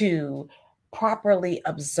 to properly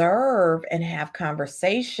observe and have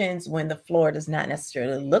conversations when the floor does not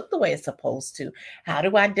necessarily look the way it's supposed to. How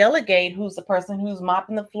do I delegate who's the person who's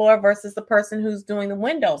mopping the floor versus the person who's doing the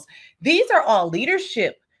windows? These are all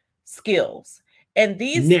leadership skills. And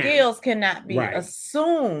these skills cannot be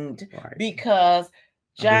assumed because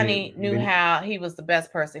Johnny knew how he was the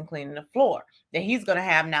best person cleaning the floor, that he's going to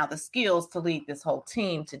have now the skills to lead this whole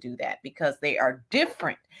team to do that, because they are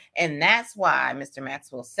different. And that's why Mr.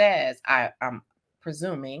 Maxwell says, I'm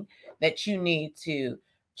presuming that you need to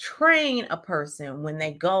train a person when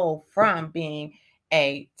they go from being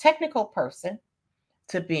a technical person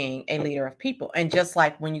to being a leader of people. And just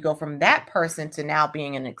like when you go from that person to now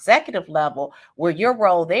being an executive level, where your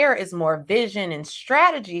role there is more vision and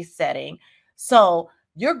strategy setting. So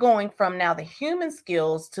you're going from now the human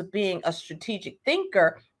skills to being a strategic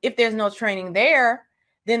thinker. If there's no training there,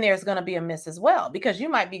 then there's going to be a miss as well, because you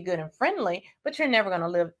might be good and friendly, but you're never going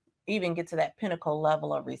to even get to that pinnacle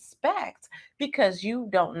level of respect, because you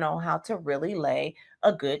don't know how to really lay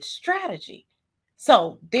a good strategy.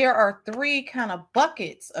 So there are 3 kind of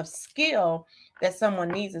buckets of skill that someone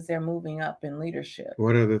needs as they're moving up in leadership.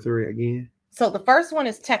 What are the 3 again? So the first one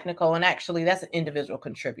is technical, and actually that's an individual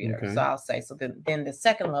contributor. Okay. So I'll say, so then the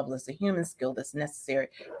second level is the human skill that's necessary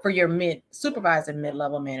for your supervisor,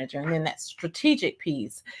 mid-level manager. And then that strategic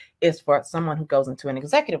piece is for someone who goes into an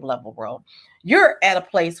executive level role. You're at a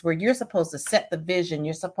place where you're supposed to set the vision.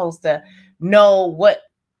 You're supposed to know what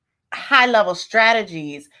high-level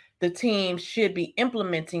strategies the team should be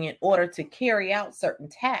implementing in order to carry out certain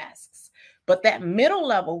tasks. But that middle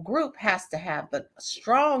level group has to have the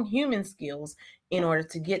strong human skills in order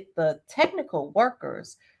to get the technical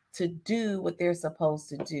workers to do what they're supposed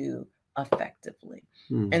to do effectively.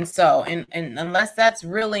 And so, and unless that's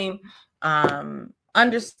really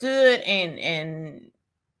understood and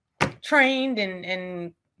trained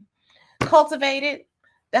and cultivated,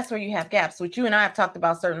 that's where you have gaps. Which you and I have talked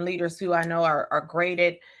about certain leaders who I know are great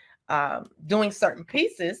at doing certain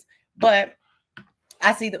pieces, but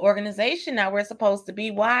I see the organization now where it's supposed to be.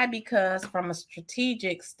 Why? Because from a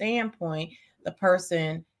strategic standpoint, the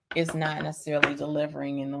person is not necessarily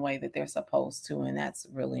delivering in the way that they're supposed to, and that's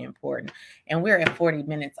really important. And we're at 40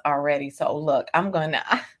 minutes already, so look, I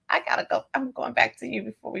gotta go. I'm going back to you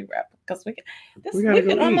before we wrap, because we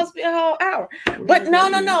could almost be a whole hour. But no,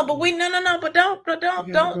 but but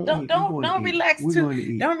don't relax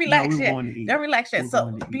too. Don't relax yet. Don't relax yet.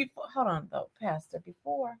 So hold on though, Pastor,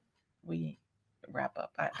 before we wrap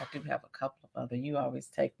up, I do have a couple of other. You always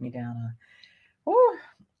take me down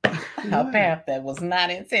a path that was not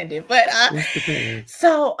intended. But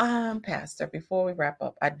so Pastor, before we wrap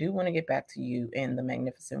up, I do want to get back to you and the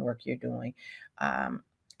magnificent work you're doing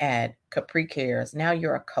at Capri Cares. Now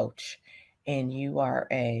you're a coach, and you are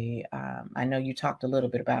I know you talked a little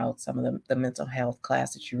bit about some of the mental health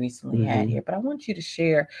class that you recently had here, but I want you to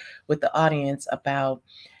share with the audience about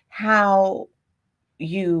how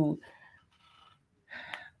you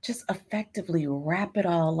just effectively wrap it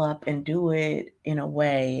all up and do it in a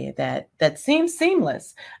way that seems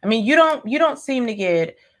seamless. I mean, you don't seem to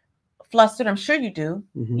get flustered. I'm sure you do,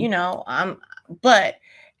 but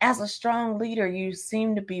as a strong leader, you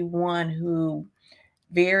seem to be one who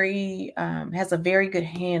has a very good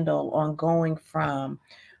handle on going from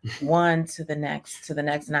one to the next. And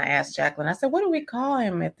I asked Jacqueline, I said, what do we call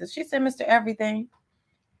him at this? She said, Mr. Everything.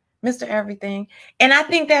 Mr. Everything. And I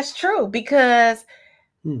think that's true, because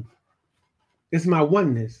it's my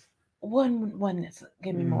oneness. Oneness.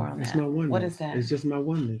 Give me more on that. It's my oneness. What is that? It's just my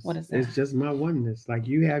oneness. What is that? It's just my oneness. Like,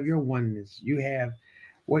 you have your oneness. You have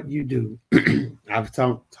what you do. I've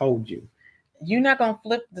told you. You're not gonna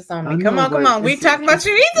flip this on me. Come on. We talking about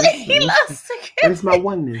you either. He loves to get But it's my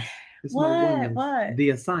oneness. It's what? my oneness. What?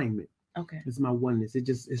 The assignment. Okay. It's my oneness.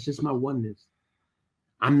 It's just my oneness.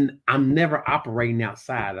 I'm never operating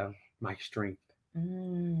outside of my strength.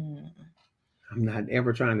 I'm not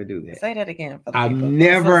ever trying to do that. Say that again. For I'm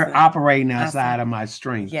never operating outside of my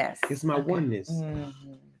strength. Yes. It's my oneness.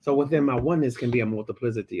 So within my oneness can be a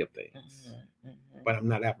multiplicity of things. But I'm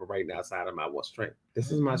not operating outside of my strength.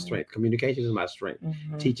 This is my strength. Communication is my strength.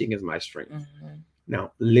 Teaching is my strength.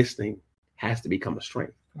 Now, listening has to become a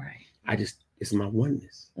strength. Right. It's my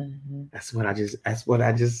oneness. It's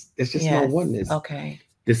just my oneness. Okay.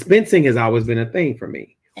 Dispensing has always been a thing for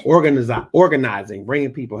me. Organizing,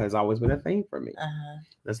 bringing people has always been a thing for me.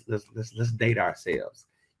 Let's date ourselves.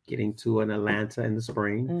 Getting to an Atlanta in the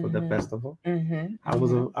spring for the festival. I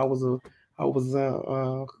was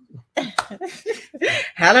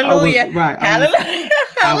Hallelujah. Hallelujah.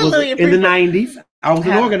 Hallelujah. In the 90s, I was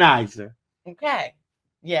an organizer. Okay.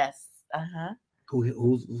 Yes.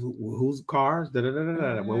 Whose cars?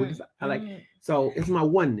 So it's my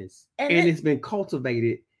oneness, and it's been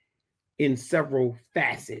cultivated in several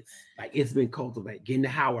facets. Like, it's been cultivated. Getting the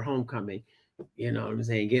Howard homecoming, you know what I'm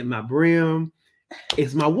saying? Getting my brim.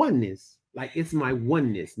 It's my oneness. Like, it's my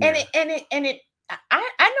oneness. Now.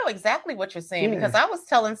 I know exactly what you're saying, because I was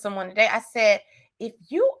telling someone today, I said, if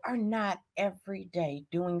you are not every day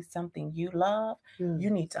doing something you love,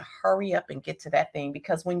 you need to hurry up and get to that thing,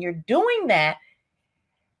 because when you're doing that.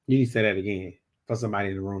 You need to say that again for somebody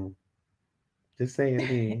in the room. Just say it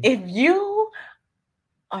again. If you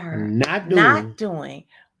are not doing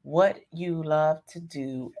what you love to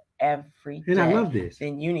do every day, and I love this,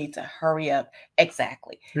 then you need to hurry up.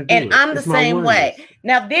 Exactly. And I'm the same way.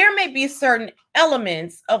 Now, there may be certain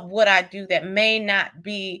elements of what I do that may not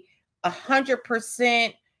be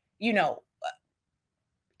 100%,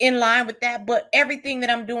 in line with that, but everything that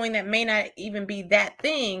I'm doing that may not even be that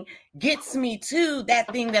thing gets me to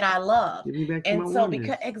that thing that I love. And so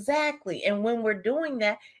exactly. And when we're doing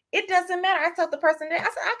that, it doesn't matter. I told the person that I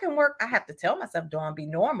said, I can work. I have to tell myself, don't be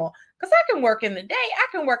normal, because I can work in the day. I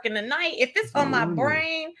can work in the night. If it's on my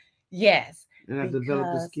brain, yes. And I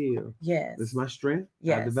developed the skill. Yes. It's my strength.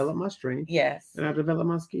 Yes. I developed my strength. Yes. And I developed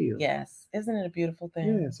my skill. Yes. Isn't it a beautiful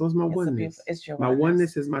thing? Yeah. So it's my oneness. It's your my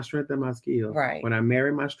oneness is my strength and my skill. Right. When I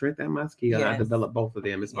marry my strength and my skill, I develop both of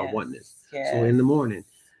them. It's my oneness. Yes. So in the morning,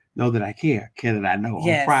 know that I care. Care that I know.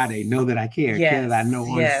 On Friday, know that I care. Care that I know.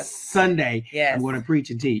 On Sunday, I'm going to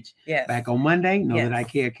preach and teach. Yes. Back on Monday, know that I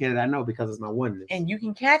care. Care that I know, because it's my oneness. And you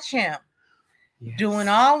can catch him. Yes. Doing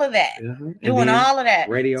all of that. Doing all of that.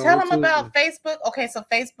 Radio. Tell them about Facebook. Okay, so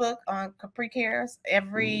Facebook on Capri Cares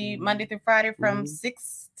every Monday through Friday from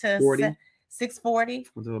 6 to 6:40.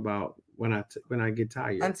 Until about when I get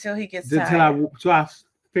tired. Until he gets tired. Until I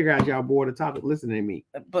figure out y'all bored of topic listening to me.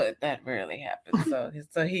 But that rarely happens.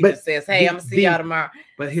 So he just says, "Hey, I'm gonna see y'all tomorrow."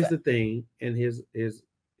 But here's the thing, and here's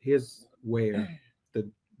where the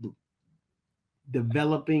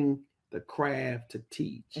developing the craft to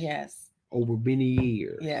teach. Yes. Over many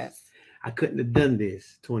years. Yes. I couldn't have done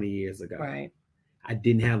this 20 years ago. Right. I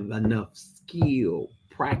didn't have enough skill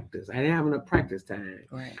practice. I didn't have enough practice time.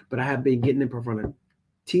 Right. But I have been getting in front of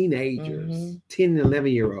teenagers, 10 and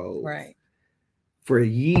 11-year-olds. Right. For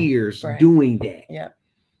years doing that. Yep.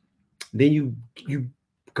 Then you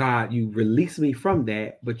release me from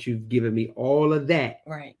that, but you've given me all of that.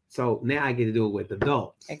 Right. So now I get to do it with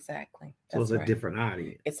adults. Exactly. So it's a different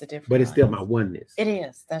audience. It's a different but it's audience. still my oneness. It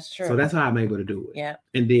is. That's true. So that's how I'm able to do it. Yeah.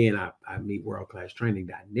 And then I meet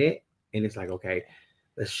worldclasstraining.net, and it's like, okay,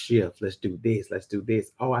 let's shift. Let's do this. Let's do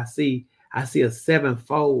this. Oh, I see a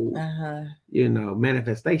sevenfold,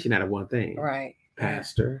 manifestation out of one thing. Right.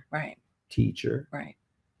 Pastor. Right. Teacher. Right.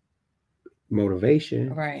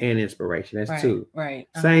 Motivation. Right. And inspiration. That's two. Right.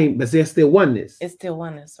 Same, but there's still oneness. It's still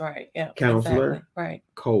oneness. Right. Yeah. Counselor. Exactly. Right.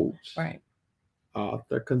 Coach. Right.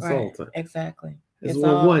 Author. Consultant. Right. Exactly. It's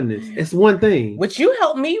oneness. It's one thing. Which you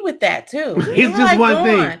helped me with that too. It's just one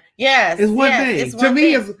thing. Yes. It's one thing. It's to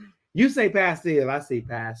me, it's you say pastor, I see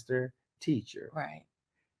pastor, teacher. Right.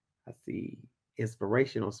 I see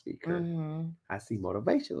inspirational speaker. Mm-hmm. I see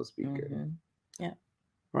motivational speaker. Mm-hmm. Yeah.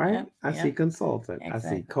 Right? Yep. I see consultant. Exactly.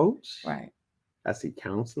 I see coach. Right. I see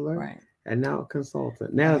counselor. Right. And now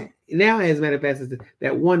consultant. Now as manifested,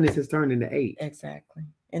 that oneness has turned into 8. Exactly.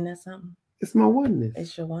 Isn't that something? It's my oneness.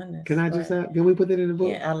 It's your oneness. Can I just can we put that in the book?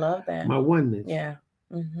 Yeah, I love that. My oneness. Yeah.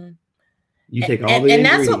 Mm-hmm. You take all the and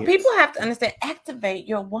that's what people have to understand. Activate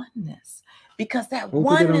your oneness, because that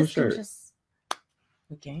oneness can just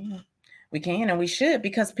we can and we should,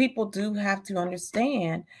 because people do have to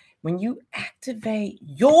understand when you activate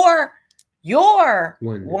your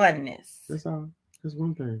oneness. That's all. That's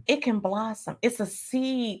one thing. It can blossom. It's a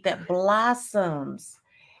seed that blossoms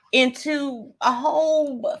into a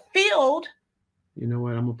whole field. You know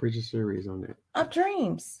what? I'm gonna preach a series on that. Of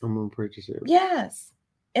dreams. I'm gonna preach a series. Yes.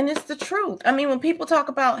 And it's the truth. I mean, when people talk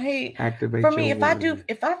about, hey, activate for me, if I do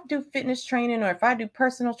fitness training, or if I do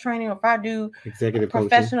personal training, or if I do executive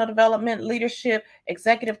professional development, leadership,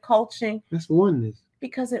 executive coaching, that's oneness.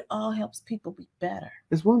 Because it all helps people be better.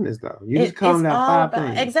 It's oneness, though. You just call out 5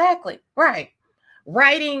 things. Exactly. Right.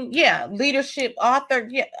 Writing, leadership, author,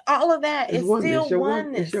 all of that is still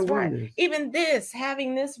oneness. Right. Even this,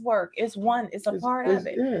 having this work is a part of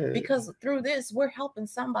it. Yeah. Because through this, we're helping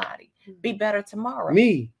somebody be better tomorrow.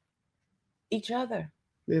 Me. Each other.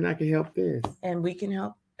 Then I can help this. And we can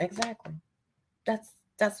help. Exactly.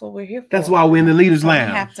 That's what we're here for. That's why we're in the Leaders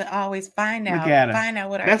Lounge. We have to always find out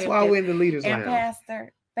what our That's why we're in the Leaders Lounge. And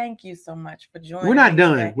Pastor, thank you so much for joining. We're not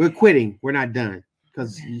done. Today. We're quitting. We're not done.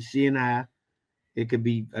 Because she and I, it could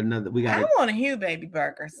be another. I want a Hugh Baby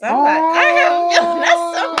burger. Somebody.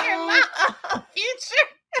 That's somewhere in my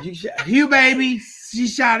future. Hugh Baby,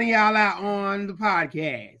 she's shouting y'all out on the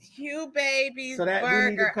podcast. Hugh Baby's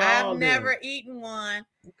burger. I've never eaten one.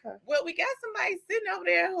 Okay. Well, we got somebody sitting over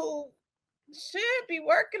there who should be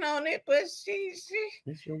working on it, but she.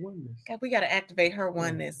 It's your oneness. We got to activate her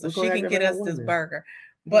oneness so she can get us this burger.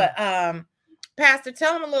 But Pastor,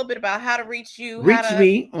 tell them a little bit about how to reach you. Reach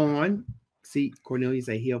me on. See Cornelius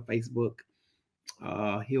A. Hill Facebook,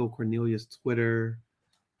 Hill Cornelius Twitter,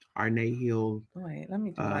 Arne Hill. Wait, let me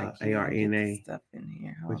do ARNA stuff in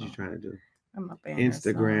here. What you trying to do? I'm up in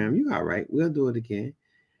Instagram. You all right? We'll do it again.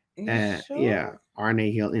 Sure? Yeah, Arne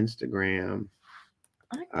Hill Instagram.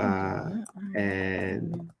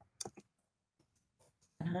 And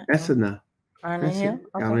that's enough. Arne Hill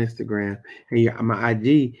on Instagram. And my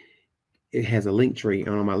IG. It has a link tree,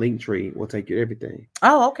 and on my link tree will take you everything.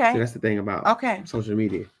 Oh, okay. So that's the thing about social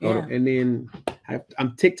media. Yeah. And then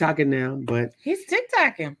I'm TikToking now, but he's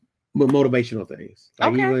TikToking. But motivational things.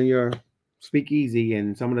 Like even your speakeasy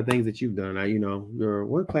and some of the things that you've done. Your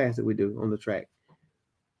what class did we do on the track?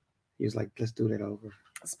 He was like, let's do that over.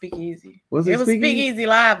 Speakeasy. Was it Speakeasy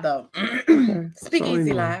Live though.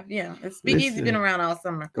 Speakeasy Live, yeah. Speakeasy been around all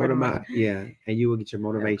summer. Go to and you will get your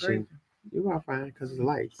motivation. You are fine because of the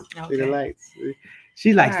lights. Okay. See the lights.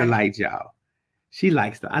 She likes the lights, y'all.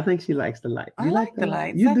 I think she likes the lights. I like the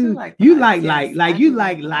lights. You do. You like lights. You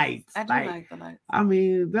like lights. I do like the lights. I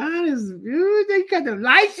mean, that is you got the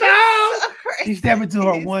lights on. She's stepping to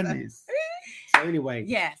her oneness. So anyway,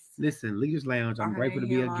 yes. Listen, Leaders Lounge. I'm grateful to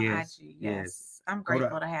be a guest. Yes. I'm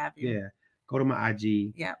grateful to have you. Yeah. Go to my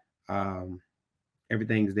IG. Yep.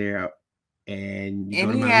 Everything's there. And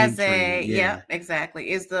he has exactly.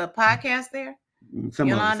 Is the podcast there?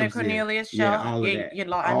 Yolanda Cornelius Show. Yeah, all of that.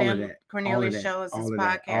 Yolanda Cornelius Show is his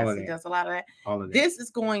podcast. He does a lot of that. All of that. This is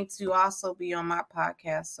going to also be on my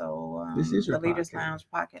podcast. So this is your the Leaders Lounge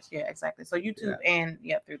podcast. Yeah, exactly. So YouTube and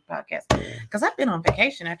through the podcast. Because I've been on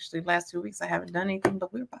vacation actually the last 2 weeks. I haven't done anything,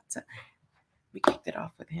 but we're about to we kicked it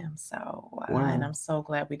off with him. So, and I'm so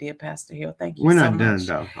glad we did, Pastor Hill. Thank you. We're so not much. done,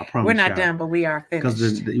 though. I promise. We're not done, but we are finished.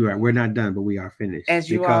 Because we're not done, but we are finished. As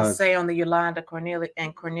you all say on the Yolanda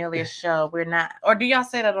Cornelia show, we're not. Or do y'all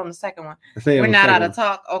say that on the second one? We're not out of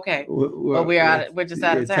talk. Okay, but we're out. We're just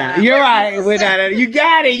out of time. You're right. We're not. You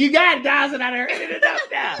got it. You got it, Dawson. I heard it enough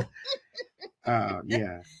now.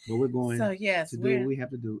 Yeah, but we're going. So yes, to do what we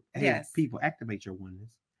have to do. Hey, yes, people, activate your oneness.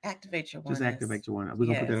 Activate your oneness. Just activate your oneness. We're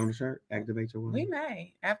going to put that on the shirt. Activate your oneness. We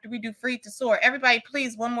may. After we do Free to Soar. Everybody,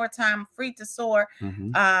 please, one more time. Free to Soar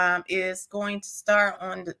is going to start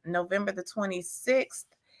on November the 26th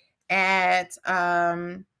at,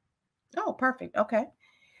 perfect. Okay.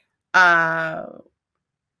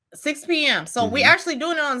 6 p.m. So we actually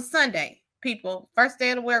doing it on Sunday. People, first day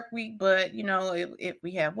of the work week, but if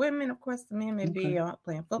we have women, of course, the men may be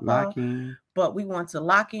playing football. But we want to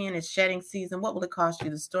lock in. It's shedding season. What will it cost you?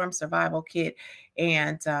 The Storm Survival Kit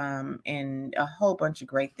and a whole bunch of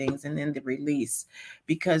great things, and then the release,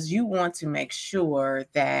 because you want to make sure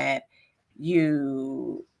that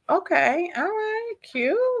you. Okay, all right,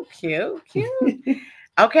 cute.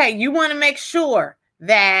 Okay, you want to make sure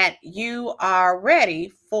that you are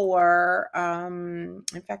ready for, in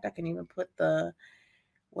fact, I can even put the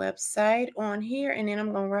website on here, and then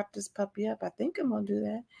I'm going to wrap this puppy up. I think I'm going to do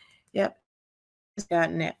that. Yep.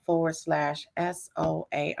 .net/SOAR.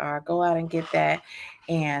 Go out and get that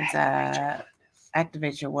and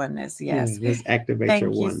activate your oneness. Yes. Just activate your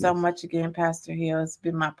oneness. Thank you so much again, Pastor Hill. It's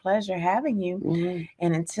been my pleasure having you.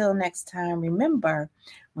 And until next time, remember,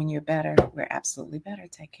 when you're better, we're absolutely better.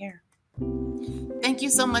 Take care. Thank you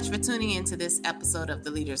so much for tuning in to this episode of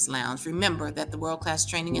the Leaders Lounge. Remember that the World Class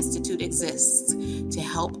Training Institute exists to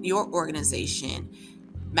help your organization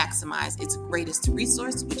maximize its greatest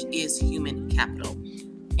resource, which is human capital.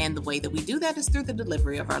 And the way that we do that is through the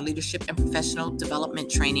delivery of our leadership and professional development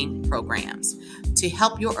training programs. To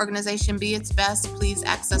help your organization be its best, please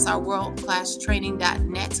access our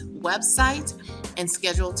worldclasstraining.net website and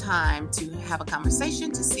schedule time to have a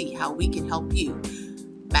conversation to see how we can help you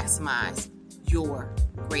maximize your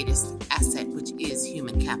greatest asset, which is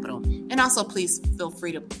human capital. And also, please feel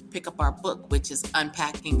free to pick up our book, which is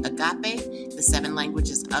Unpacking Agape, the 7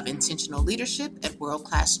 Languages of Intentional Leadership, at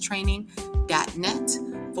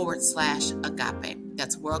worldclasstraining.net/agape.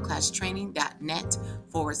 That's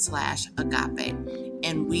worldclasstraining.net/agape.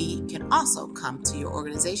 And we can also come to your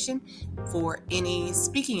organization for any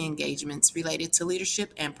speaking engagements related to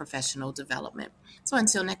leadership and professional development. So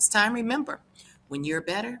until next time, remember, when you're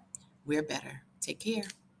better, we're better. Take care.